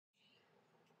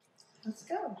Let's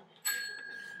go.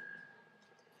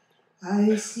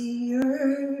 I see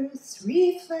Earth's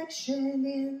reflection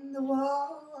in the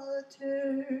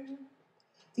water.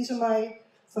 These are my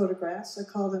photographs. I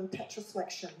call them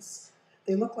petroflections.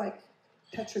 They look like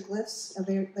petroglyphs, and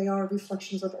they are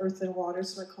reflections of earth and water,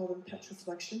 so I call them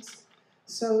petroflections.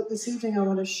 So this evening I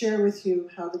want to share with you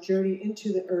how the journey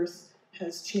into the earth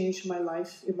has changed my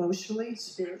life emotionally,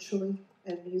 spiritually,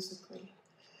 and musically.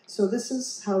 So this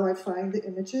is how I find the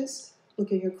images,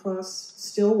 looking across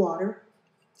still water,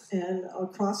 and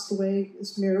across the way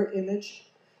this mirror image.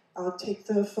 I'll take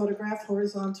the photograph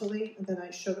horizontally, and then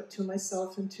I show it to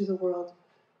myself and to the world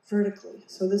vertically.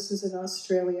 So this is in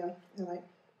Australia, and I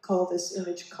call this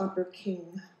image Copper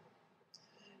King.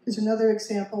 Here's another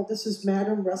example. This is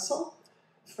Madam Russell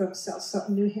from South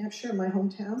Sutton, New Hampshire, my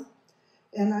hometown.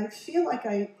 And I feel like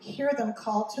I hear them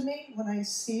call to me when I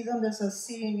see them. There's a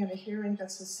seeing and a hearing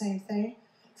that's the same thing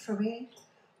for me.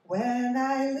 When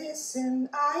I listen,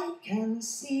 I can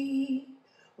see.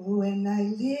 When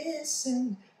I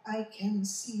listen, I can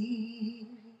see.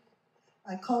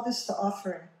 I call this the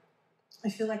offering. I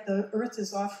feel like the earth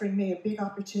is offering me a big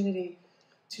opportunity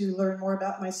to learn more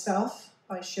about myself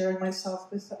by sharing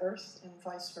myself with the earth and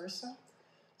vice versa.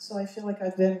 So I feel like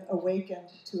I've been awakened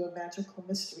to a magical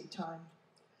mystery time.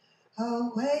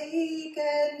 Awakening,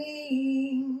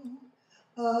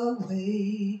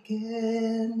 awakening.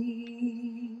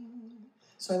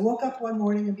 So I woke up one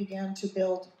morning and began to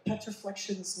build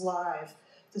Petroflections Live.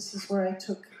 This is where I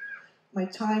took my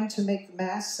time to make the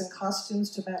masks and costumes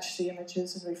to match the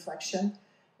images and reflection.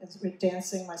 And with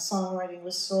dancing, my songwriting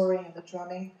was soaring, and the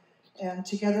drumming. And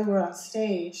together we're on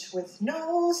stage with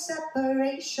no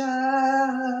separation,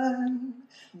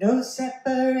 no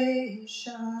separation.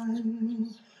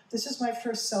 This is my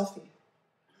first selfie,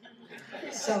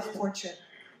 self-portrait.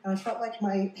 And I felt like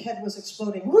my head was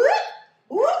exploding. Whoop!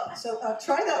 Whoop! So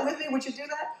try that with me. Would you do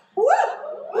that? Whoop!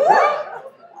 Whoop!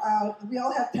 We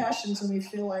all have passions when we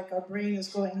feel like our brain is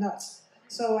going nuts.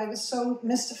 So I was so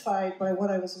mystified by what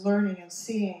I was learning and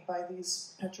seeing by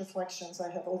these petroflections. I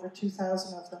have over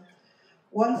 2,000 of them.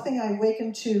 One thing I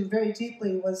awakened to very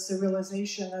deeply was the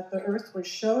realization that the earth was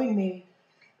showing me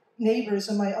neighbors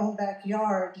in my own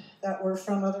backyard that were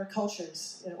from other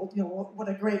cultures. You know, what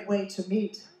a great way to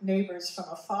meet neighbors from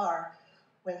afar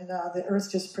when the earth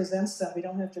just presents them. We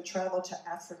don't have to travel to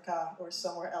Africa or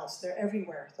somewhere else. They're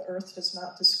everywhere. The earth does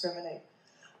not discriminate.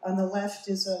 On the left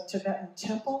is a Tibetan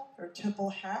temple, or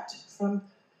temple hat from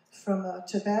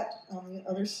Tibet. On the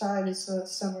other side is a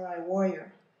samurai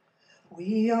warrior.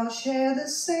 We all share the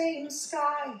same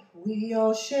sky. We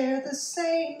all share the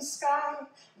same sky.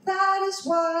 That is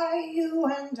why you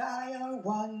and I are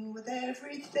one with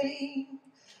everything.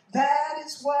 That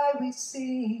is why we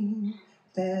sing.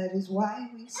 That is why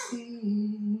we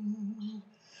sing.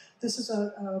 This is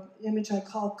an image I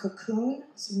call Cocoon.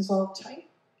 Seems all tight.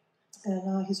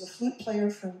 And he's a flute player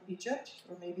from Egypt,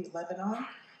 or maybe Lebanon.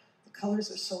 The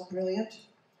colors are so brilliant.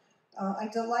 I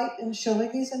delight in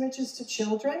showing these images to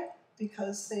children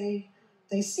because they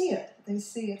see it. They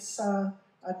see it's a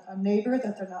neighbor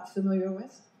that they're not familiar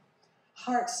with.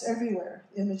 Hearts everywhere,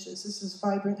 images. This is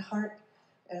vibrant heart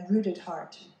and rooted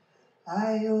heart.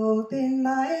 I open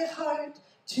my heart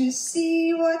to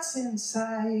see what's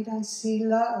inside. I see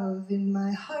love in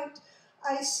my heart.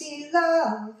 I see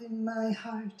love in my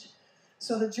heart.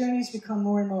 So the journey's become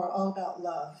more and more all about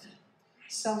love.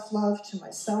 Self-love to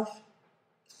myself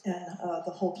and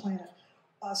the whole planet.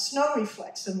 Snow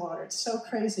reflects in water. It's so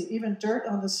crazy. Even dirt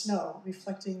on the snow,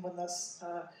 reflecting when the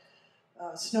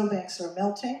snowbanks are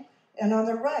melting. And on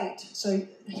the right, so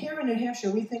here in New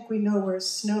Hampshire, we think we know where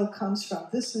snow comes from.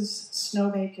 This is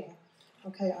snowmaking.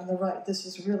 Okay, on the right, this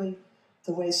is really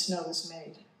the way snow is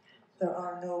made. There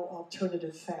are no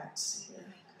alternative facts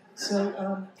here.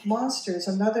 So monsters,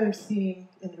 another theme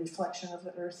in the reflection of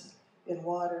the earth in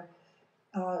water.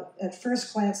 At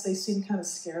first glance, they seem kind of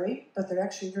scary, but they're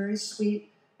actually very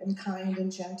sweet and kind and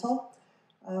gentle.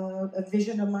 A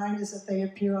vision of mine is that they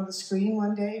appear on the screen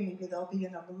one day. Maybe they'll be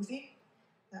in a movie.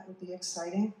 That would be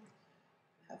exciting.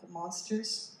 Have the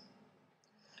monsters.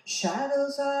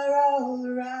 Shadows are all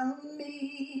around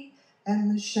me, and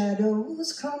the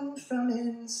shadows come from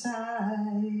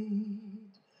inside.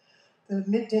 The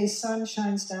midday sun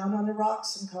shines down on the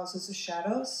rocks and causes the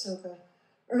shadows, so the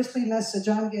earthly message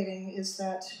I'm getting is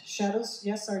that shadows,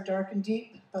 yes, are dark and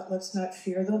deep, but let's not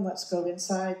fear them. Let's go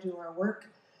inside, do our work,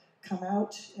 come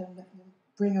out, and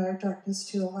bring our darkness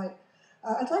to the light.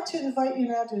 I'd like to invite you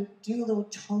now to do a little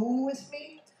tone with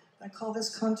me. I call this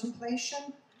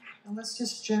contemplation. And let's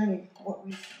just journey what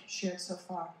we've shared so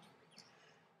far.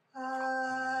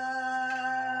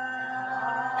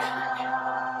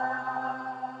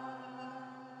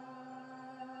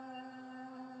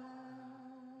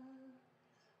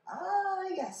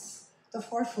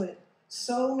 four-footed.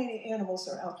 So many animals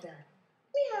are out there.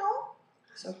 Meow.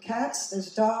 So cats,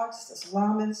 there's dogs, there's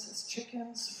llamas, there's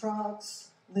chickens, frogs,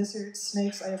 lizards,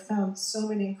 snakes. I have found so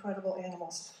many incredible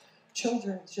animals.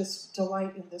 Children just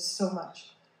delight in this so much.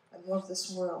 I love this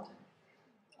world.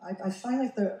 I find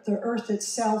like the earth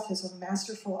itself is a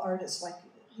masterful artist. Like,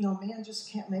 man just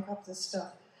can't make up this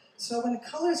stuff. So when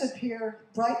colors appear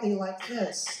brightly like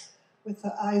this, with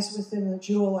the eyes within the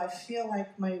jewel, I feel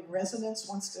like my resonance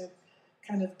wants to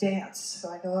kind of dance. So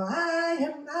I go, I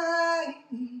am I,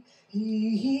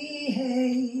 he,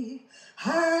 hey,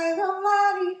 I am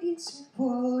I, it's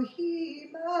for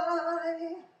he,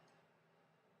 my.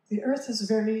 The earth is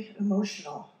very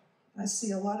emotional. I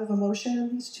see a lot of emotion in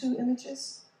these two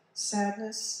images.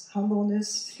 Sadness,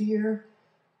 humbleness, fear,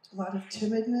 a lot of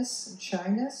timidness and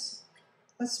shyness.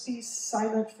 Let's be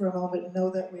silent for a moment and know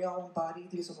that we all embody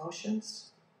these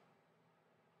emotions.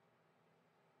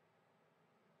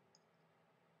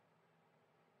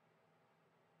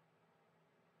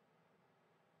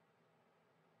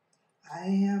 I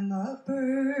am a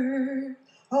bird,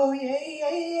 oh yay,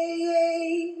 yay, yay,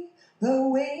 yay. The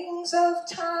wings of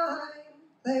time,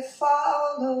 they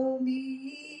follow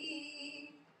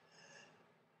me.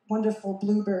 Wonderful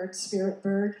bluebird, spirit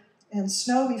bird. And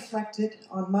snow reflected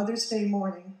on Mother's Day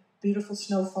morning. Beautiful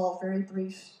snowfall, very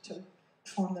brief to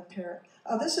form the pair.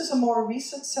 This is a more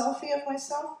recent selfie of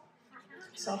myself,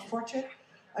 self-portrait.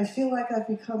 I feel like I've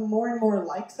become more and more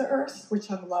like the earth,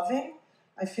 which I'm loving.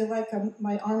 I feel like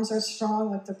my arms are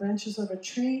strong like the branches of a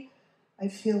tree. I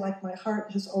feel like my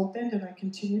heart has opened, and I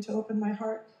continue to open my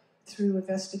heart through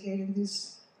investigating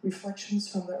these reflections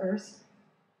from the earth.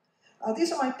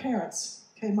 These are my parents.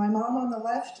 Okay, my mom on the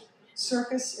left,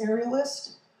 circus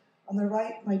aerialist. On the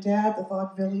right, my dad, the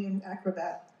vaudevillian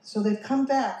acrobat. So they've come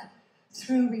back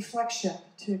through reflection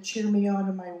to cheer me on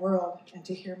in my world and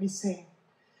to hear me sing.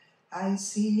 I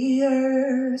see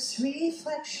Earth's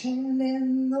reflection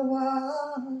in the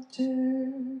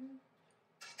water.